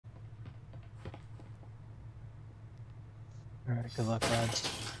Alright, good luck, lads.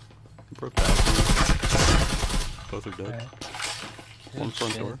 Broke that. Both are dead. Right. One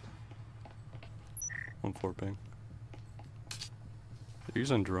front Shit. door. One floor ping. They're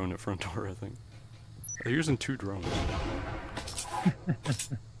using drone at front door, I think. They're using 2 drones.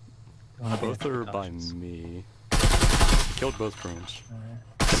 Both are by me. Killed both drones.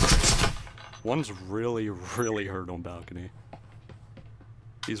 Alright. One's really hurt on balcony.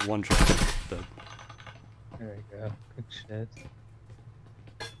 He's one shot dead. There we go. Good shit.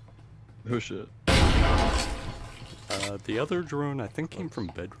 Oh shit. The other drone I think came from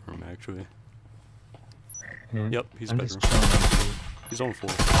bedroom actually. Hmm. Yep, he's I'm bedroom. just chilling. He's on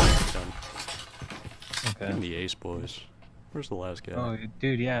floor. Got him. Give him Okay. the ace, boys. Where's the last guy? Oh,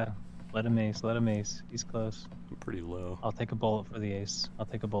 dude, yeah. Let him ace. Let him ace. He's close. I'm pretty low. I'll take a bullet for the ace. I'll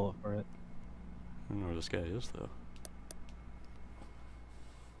take a bullet for it. I don't know where this guy is though.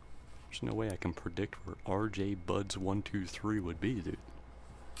 There's no way I can predict where RJ Buds 123 would be, dude.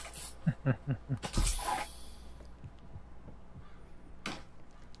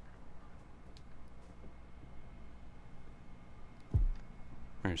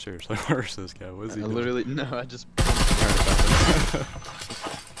 Alright, seriously, where's this guy? What's he I doing? literally, no, I just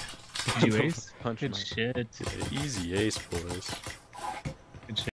Did you ace? punched Good him. shit. Yeah, easy ace, boys.